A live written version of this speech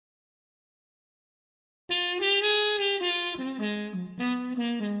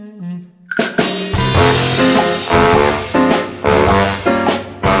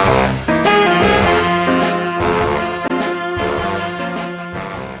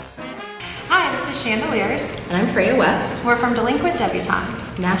is Shan Leers. And I'm Freya West. We're from Delinquent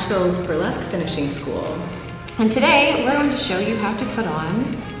Debutantes, Nashville's burlesque finishing school. And today we're going to show you how to put on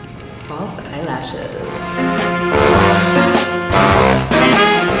false eyelashes.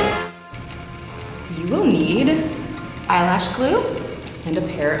 You will need eyelash glue and a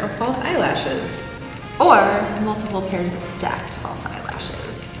pair of false eyelashes. Or multiple pairs of stacked false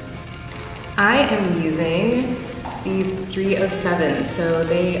eyelashes. I am using these 307s, so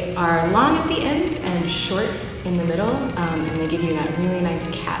they are long at the ends and short in the middle, and they give you that really nice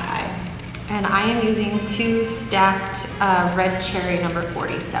cat eye. And I am using 2 stacked red cherry number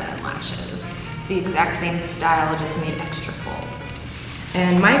 47 lashes. It's the exact same style, just made extra full.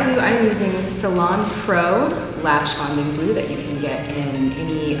 And my glue, I'm using SalonPro lash bonding glue that you can get in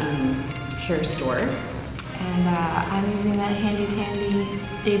any hair store. And I'm using that handy dandy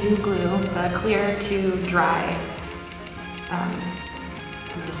Debu glue, the clear to dry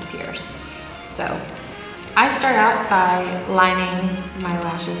disappears. So I start out by lining my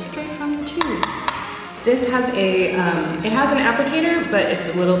lashes straight from the tube. This has it has an applicator, but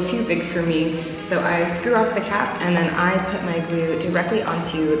it's a little too big for me. So I screw off the cap and then I put my glue directly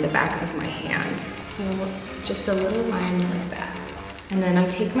onto the back of my hand. So just a little line like that. And then I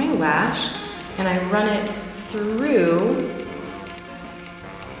take my lash and I run it through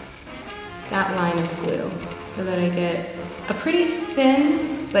that line of glue so that I get a pretty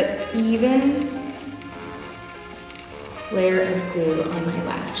thin but even layer of glue on my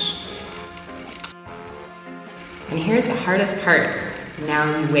lash. And here's the hardest part.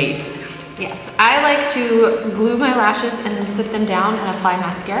 Now you wait. Yes, I like to glue my lashes and then sit them down and apply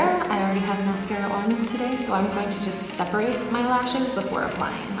mascara. I already have mascara on today, so I'm going to just separate my lashes before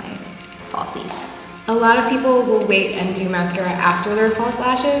applying my falsies. A lot of people will wait and do mascara after their false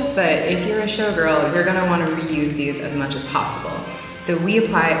lashes, but if you're a showgirl, you're gonna wanna reuse these as much as possible. So we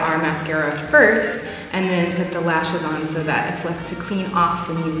apply our mascara first and then put the lashes on so that it's less to clean off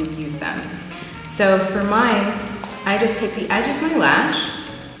when you reuse them. So for mine, I just take the edge of my lash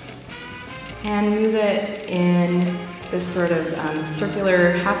and move it in this sort of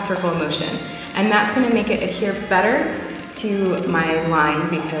circular half circle motion. And that's gonna make it adhere better to my line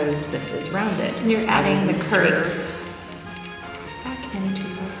because this is rounded. And you're adding the curve back into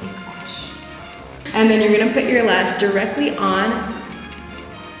your fake lash. And then you're gonna put your lash directly on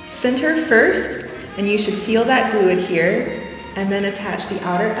center first, and you should feel that glue adhere, and then attach the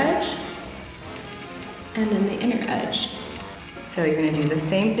outer edge, and then the inner edge. So you're gonna do the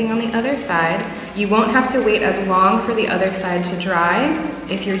same thing on the other side. You won't have to wait as long for the other side to dry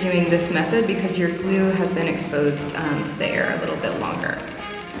if you're doing this method because your glue has been exposed to the air a little bit longer.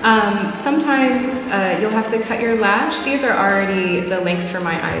 Sometimes you'll have to cut your lash. These are already the length for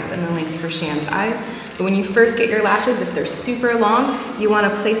my eyes and the length for Shan's eyes. But when you first get your lashes, if they're super long, you wanna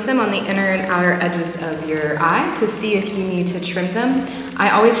place them on the inner and outer edges of your eye to see if you need to trim them.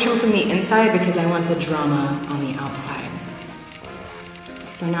 I always trim from the inside because I want the drama on the outside.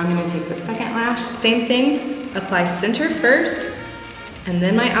 So now I'm gonna take the second lash, same thing, apply center first, and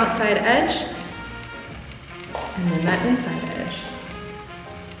then my outside edge, and then that inside edge.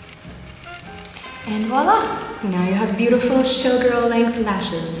 And voila! Now you have beautiful showgirl length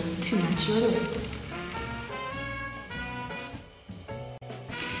lashes to match your lips.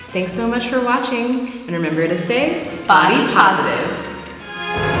 Thanks so much for watching, and remember to stay body positive.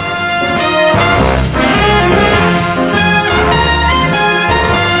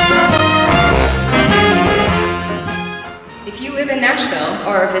 If you live in Nashville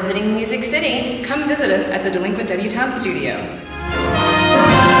or visiting Music City, come visit us at the Delinquent Debutante Studio.